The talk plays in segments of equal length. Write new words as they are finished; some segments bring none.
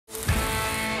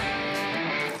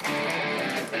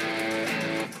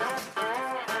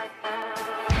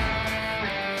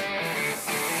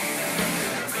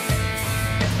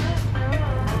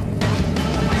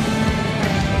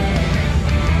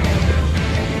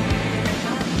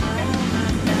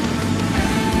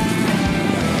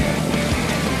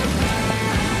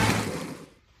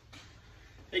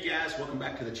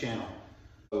channel.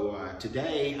 So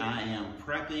today I am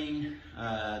prepping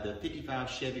the 55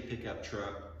 Chevy pickup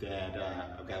truck that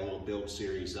I've got a little build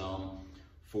series on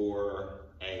for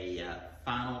a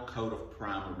final coat of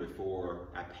primer before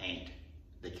I paint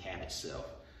the cab itself.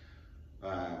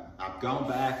 I've gone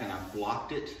back and I've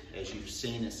blocked it, as you've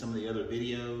seen in some of the other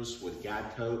videos, with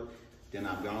guide coat. Then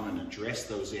I've gone and addressed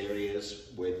those areas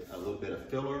with a little bit of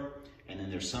filler. And then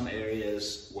there's some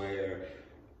areas where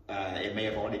it may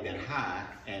have already been high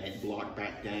and it blocked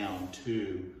back down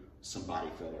to some body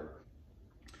filler.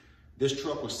 This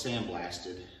truck was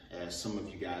sandblasted, as some of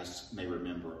you guys may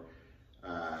remember,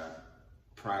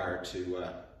 prior to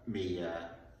me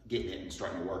getting it and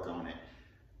starting to work on it,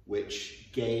 which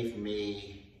gave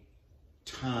me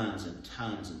tons and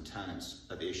tons and tons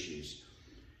of issues.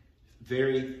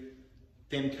 Very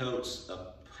thin coats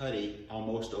of putty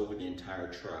almost over the entire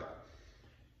truck.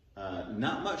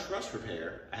 Not much rust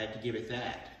repair, I had to give it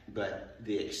that, but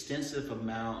the extensive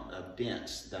amount of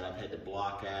dents that I've had to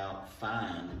block out,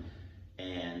 find,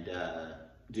 and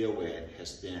deal with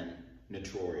has been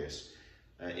notorious.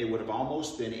 It would have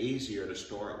almost been easier to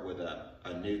start with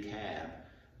a new cab,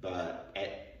 but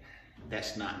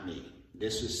that's not me.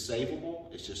 This is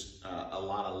savable. It's just a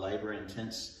lot of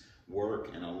labor-intense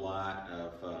work and a lot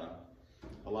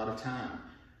of time.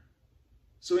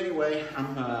 So anyway,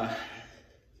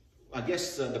 I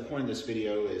guess the point of this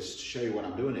video is to show you what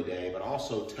I'm doing today, but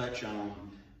also touch on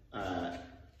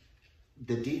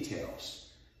the details.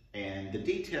 And the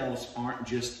details aren't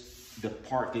just the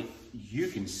part that you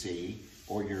can see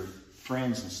or your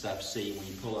friends and stuff see when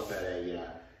you pull up at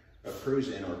a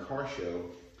cruise-in or a car show.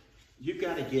 You've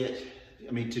got to get,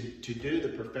 I mean, to do the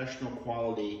professional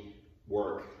quality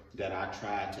work that I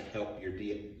try to help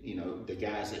the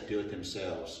guys that do it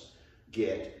themselves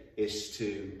get, is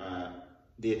to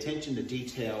the attention to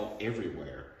detail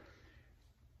everywhere.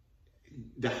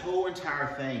 The whole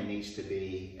entire thing needs to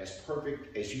be as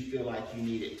perfect as you feel like you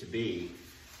need it to be,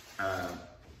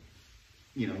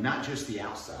 not just the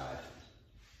outside.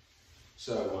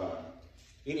 So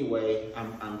anyway,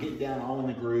 I'm getting down all in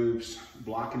the grooves,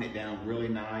 blocking it down really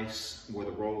nice with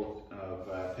a roll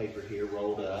of paper here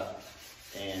rolled up.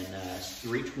 And it's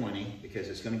 320 because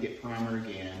it's going to get primer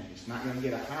again. It's not going to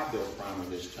get a high build primer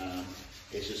this time.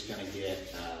 It's just going to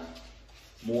get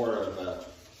more of a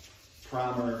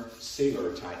primer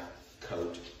sealer type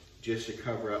coat, just to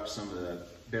cover up some of the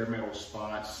bare metal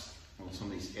spots on some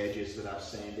of these edges that I've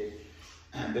sanded.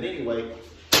 But anyway,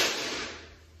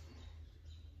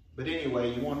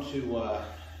 you want to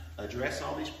address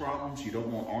all these problems. You don't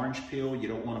want orange peel. You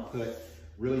don't want to put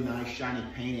really nice shiny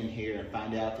paint in here and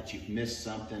find out that you've missed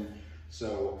something.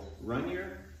 So run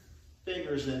your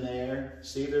fingers in there,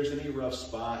 see if there's any rough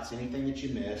spots, anything that you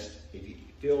missed. If you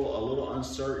feel a little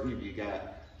uncertain, if you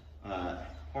got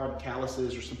hard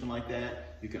calluses or something like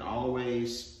that, you can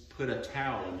always put a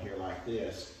towel in here like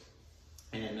this.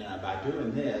 And by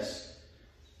doing this,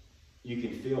 you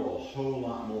can feel a whole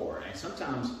lot more. And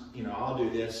sometimes, I'll do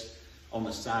this on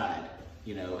the side,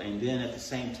 and then at the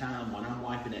same time, when I'm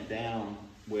wiping it down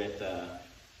with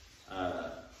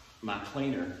my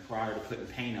cleaner prior to putting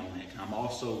paint on it, I'm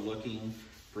also looking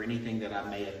for anything that I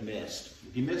may have missed.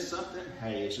 If you missed something,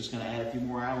 hey, it's just going to add a few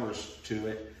more hours to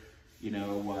it,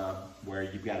 where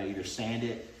you've got to either sand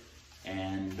it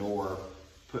or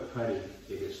put putty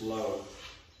if it's low.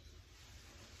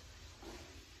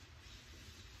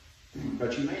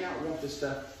 But you may not want this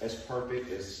stuff as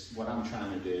perfect as what I'm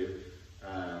trying to do.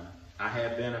 I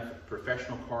have been a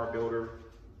professional car builder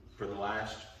for the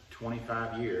last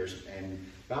 25 years, and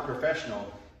by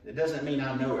professional, it doesn't mean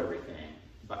I know everything,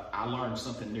 but I learn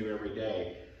something new every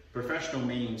day. Professional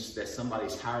means that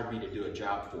somebody's hired me to do a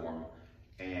job for them,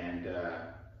 and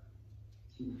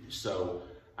so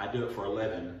I do it for a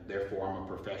living, therefore I'm a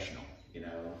professional,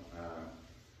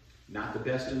 Not the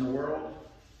best in the world,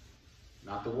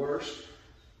 not the worst,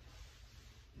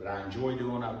 but I enjoy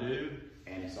doing what I do,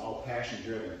 and it's all passion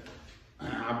driven.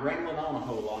 I'm rambling on a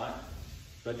whole lot,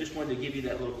 but I just wanted to give you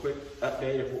that little quick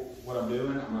update of what I'm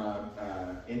doing.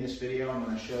 In this video, I'm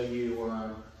going to show you,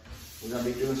 we're going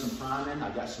to be doing some priming.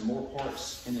 I've got some more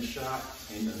parts in the shop,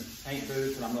 in the paint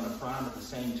booth, that I'm going to prime at the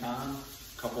same time.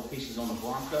 A couple of pieces on the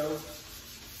Bronco,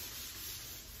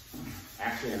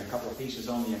 actually, and a couple of pieces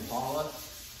on the Impala.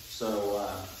 So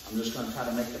I'm just going to try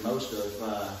to make the most of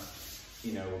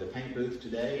the paint booth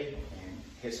today and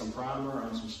hit some primer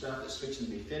on some stuff that's fixing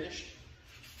to be finished,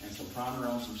 and some primer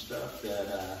on some stuff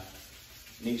that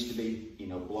needs to be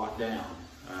blocked down.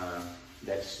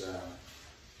 That's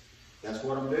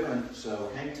what I'm doing.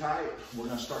 So hang tight. We're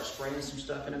going to start spraying some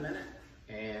stuff in a minute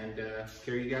and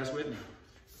carry you guys with me.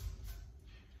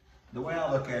 The way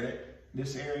I look at it,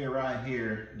 this area right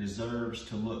here deserves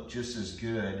to look just as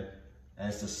good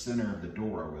as the center of the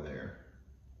door over there.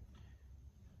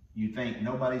 You think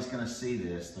nobody's gonna see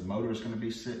this. The motor's gonna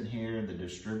be sitting here, the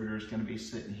distributor's gonna be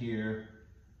sitting here,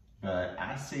 but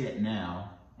I see it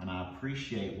now and I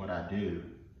appreciate what I do.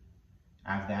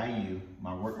 I value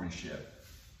my workmanship.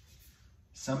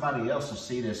 Somebody else will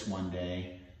see this one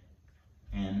day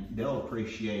and they'll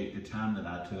appreciate the time that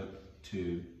I took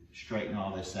to straighten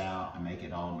all this out and make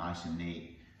it all nice and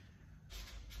neat.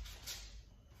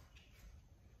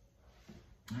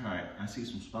 All right, I see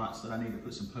some spots that I need to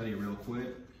put some putty real quick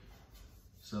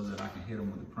so that I can hit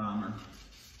them with the primer.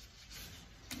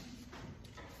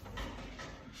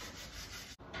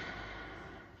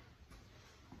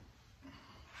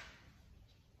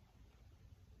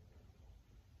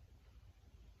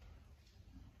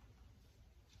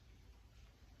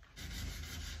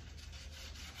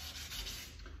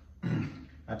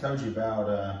 I told you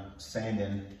about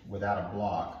sanding without a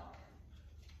block.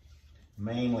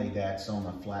 Mainly that's on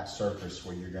a flat surface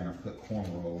where you're gonna put corn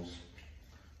rolls.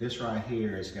 This right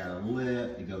here has got a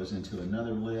lip, it goes into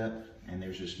another lip, and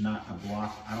there's just not a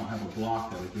block. I don't have a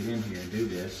block that would get in here and do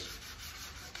this.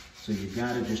 So you've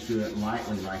gotta just do it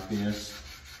lightly like this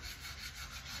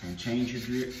and change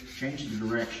the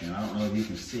direction. I don't know if you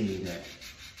can see that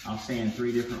I'll sand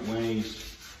 3 different ways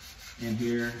in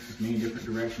here, as many different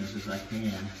directions as I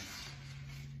can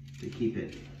to keep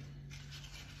it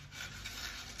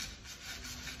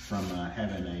from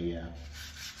having a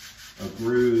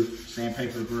groove,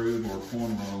 sandpaper groove or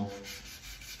corn roll.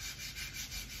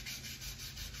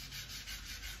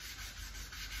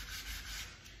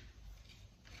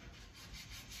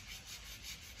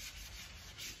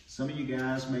 Some of you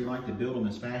guys may like to build them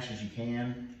as fast as you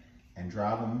can and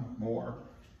drive them more.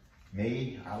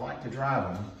 Me, I like to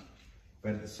drive them,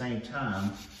 but at the same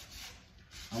time,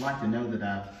 I like to know that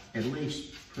I've at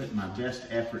least put my best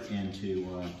effort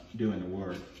into doing the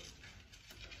work.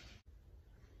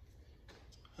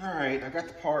 All right, I got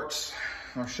the parts.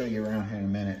 I'll show you around here in a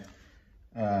minute.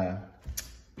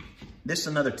 This is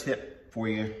another tip for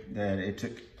you that it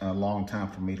took a long time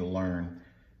for me to learn.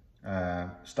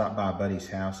 Stopped by a buddy's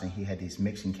house and he had these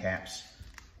mixing caps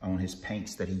on his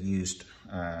paints that he used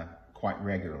quite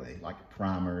regularly, like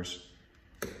primers,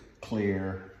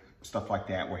 clear, stuff like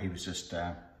that, where he was just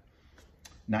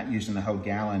not using the whole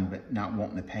gallon, but not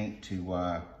wanting the paint to,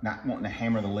 not wanting to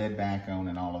hammer the lid back on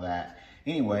and all of that.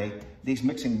 Anyway, these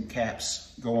mixing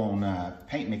caps go on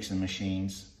paint mixing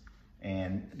machines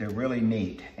and they're really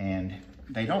neat and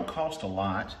they don't cost a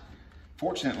lot.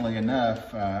 Fortunately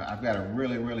enough, I've got a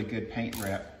really, really good paint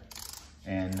rep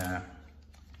and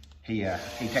he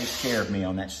takes care of me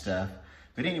on that stuff.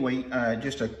 But anyway,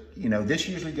 this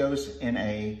usually goes in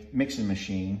a mixing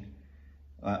machine,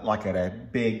 like at a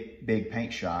big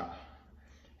paint shop.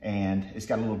 And it's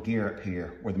got a little gear up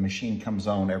here where the machine comes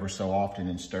on ever so often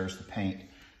and stirs the paint.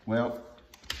 Well,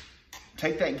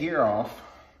 take that gear off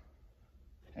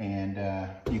and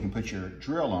you can put your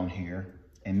drill on here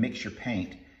and mix your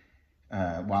paint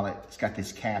while it's got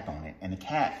this cap on it. And the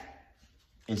cap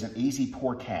is an easy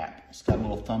pour cap. It's got a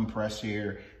little thumb press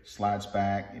here, slides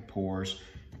back, it pours.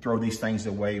 Throw these things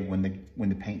away when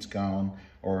the paint's gone.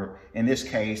 Or in this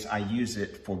case, I use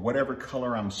it for whatever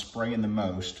color I'm spraying the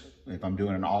most. If I'm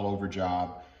doing an all over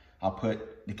job, I'll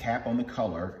put the cap on the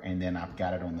color and then I've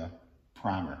got it on the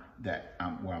primer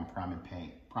where I'm priming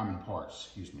parts,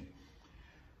 excuse me.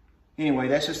 Anyway,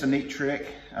 that's just a neat trick.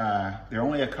 They're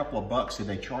only a couple of bucks if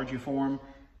they charge you for them.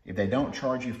 If they don't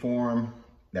charge you for them,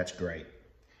 that's great.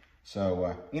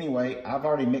 So anyway, I've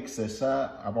already mixed this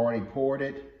up. I've already poured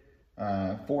it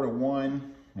 4-to-1,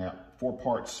 4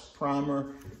 parts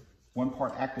primer, 1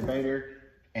 part activator,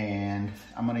 and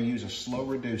I'm gonna use a slow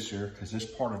reducer because this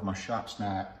part of my shop's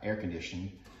not air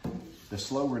conditioned. The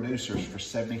slow reducer is for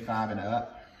 75 and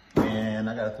up. And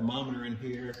I got a thermometer in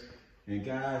here. And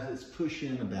guys, it's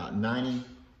pushing about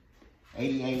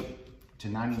 88 to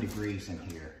 90 degrees in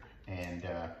here. And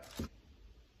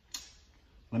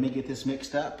let me get this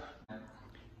mixed up.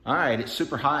 All right, it's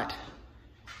super hot.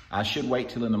 I should wait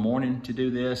till in the morning to do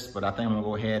this, but I think I'm gonna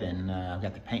go ahead and I've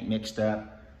got the paint mixed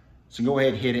up. So go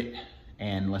ahead, hit it,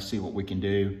 and let's see what we can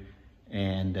do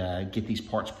and get these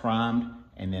parts primed,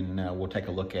 and then we'll take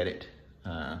a look at it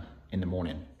in the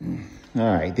morning.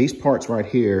 All right, these parts right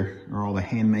here are all the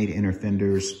handmade inner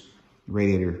fenders,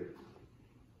 radiator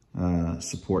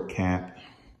support cap,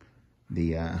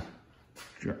 the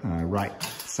right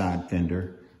side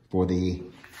fender for the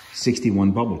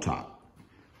 61 bubble top.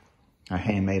 I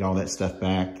handmade all that stuff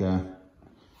back a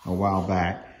while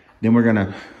back. Then we're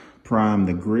gonna prime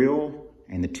the grill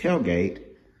and the tailgate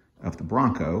of the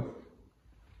Bronco.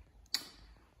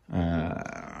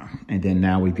 And then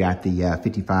now we've got the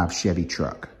 55 Chevy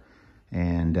truck.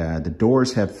 And the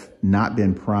doors have not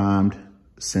been primed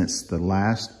since the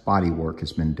last body work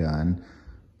has been done.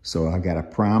 So I got to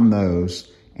prime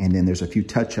those. And then there's a few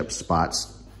touch-up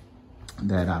spots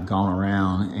that I've gone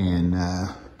around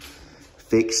and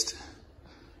fixed.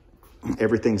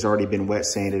 Everything's already been wet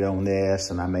sanded on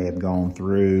this, and I may have gone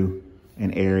through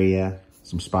an area,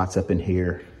 some spots up in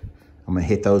here. I'm gonna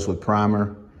hit those with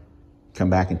primer, come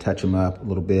back and touch them up a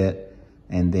little bit.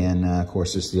 And then of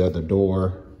course, this is the other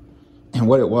door. And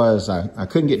what it was, I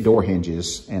couldn't get door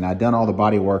hinges, and I'd done all the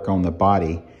body work on the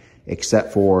body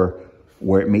except for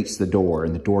where it meets the door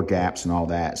and the door gaps and all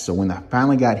that. So when I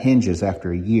finally got hinges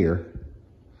after a year,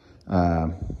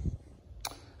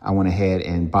 I went ahead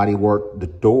and body worked the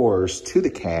doors to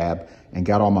the cab and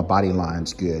got all my body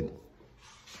lines good.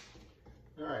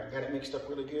 All right, got it mixed up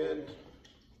really good.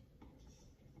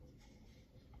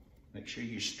 Make sure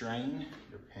you strain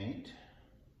your paint.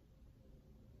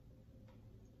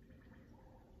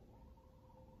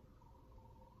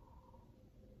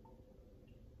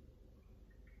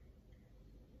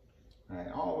 All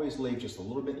right, always leave just a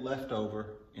little bit left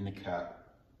over in the cup,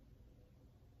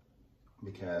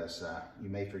 because you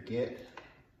may forget,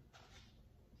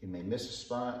 you may miss a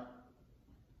spot.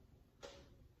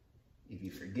 If you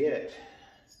forget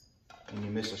and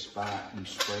you miss a spot, you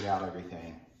spread out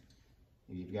everything.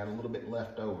 If you've got a little bit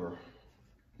left over,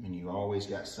 and you always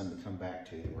got some to come back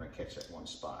to, we're gonna catch that one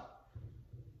spot.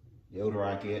 The older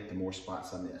I get, the more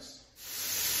spots I miss.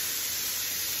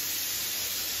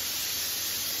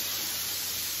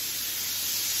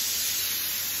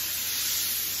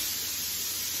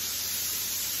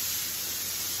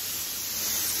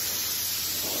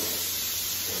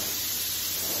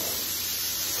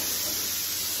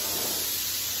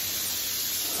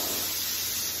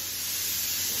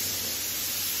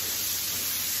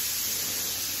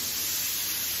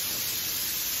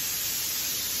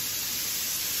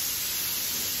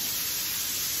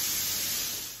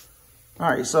 All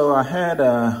right, so I had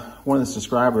one of the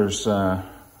subscribers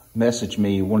message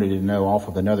me, wanted to know off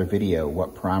of another video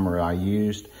what primer I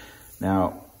used.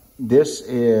 Now, this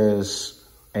is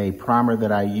a primer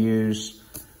that I use.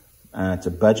 It's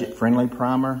a budget-friendly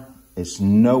primer. It's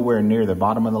nowhere near the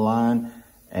bottom of the line,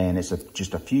 and it's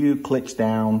just a few clicks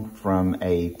down from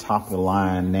a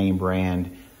top-of-the-line name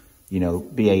brand, you know,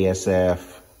 BASF,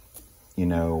 you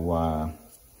know,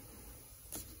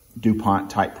 DuPont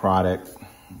type product.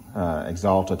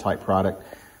 Exalta type product.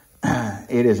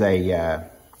 It is a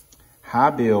high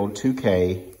build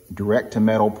 2K direct to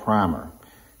metal primer.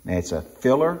 Now it's a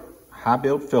filler, high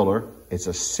build filler. It's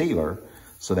a sealer,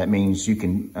 so that means you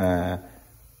can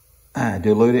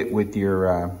dilute it with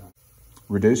your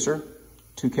reducer,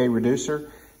 2K reducer,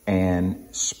 and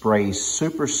spray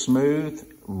super smooth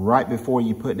right before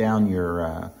you put down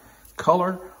your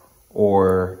color.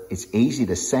 Or it's easy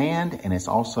to sand, and it's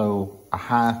also a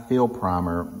high fill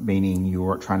primer, meaning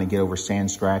you're trying to get over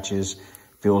sand scratches,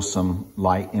 fill some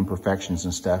light imperfections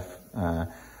and stuff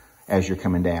as you're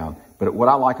coming down. But what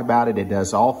I like about it, it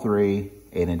does all three,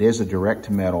 and it is a direct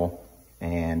to metal,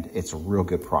 and it's a real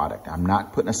good product. I'm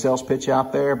not putting a sales pitch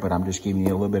out there, but I'm just giving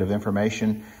you a little bit of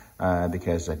information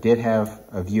because I did have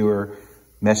a viewer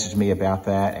message me about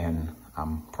that, and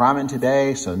I'm priming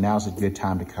today, so now's a good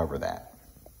time to cover that.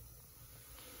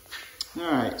 All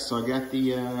right, so I got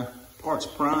the parts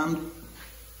primed.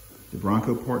 The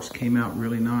Bronco parts came out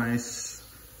really nice.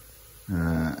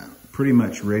 Pretty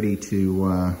much ready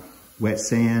to wet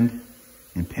sand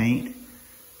and paint.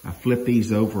 I flipped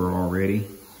these over already.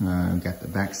 Got the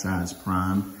back sides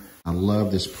primed. I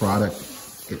love this product.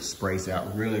 It sprays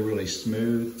out really, really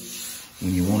smooth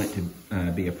when you want it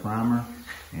to be a primer,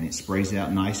 and it sprays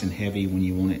out nice and heavy when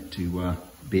you want it to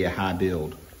be a high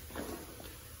build.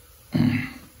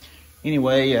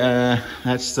 Anyway,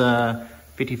 that's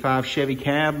 55 Chevy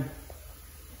cab.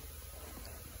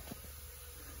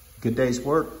 Good day's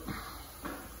work.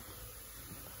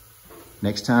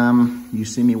 Next time you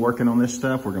see me working on this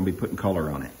stuff, we're gonna be putting color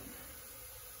on it.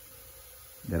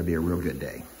 That'll be a real good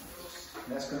day.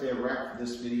 That's gonna be a wrap for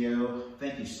this video.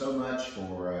 Thank you so much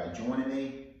for joining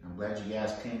me. I'm glad you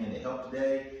guys came in to help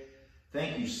today.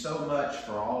 Thank you so much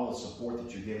for all the support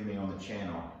that you're giving me on the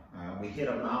channel. We hit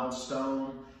a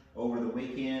milestone over the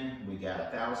weekend. We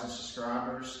got 1,000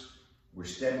 subscribers. We're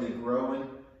steadily growing.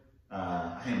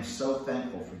 I am so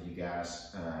thankful for you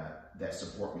guys that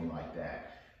support me like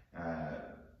that.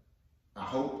 I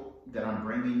hope that I'm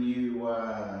bringing you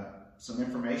some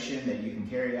information that you can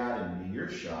carry out into your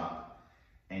shop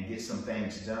and get some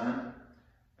things done.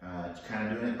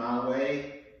 Kind of doing it my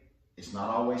way. It's not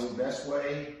always the best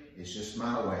way. It's just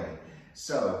my way.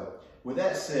 So, with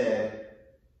that said,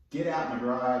 get out in the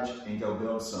garage and go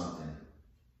build something.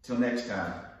 Till next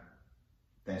time,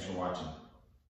 thanks for watching.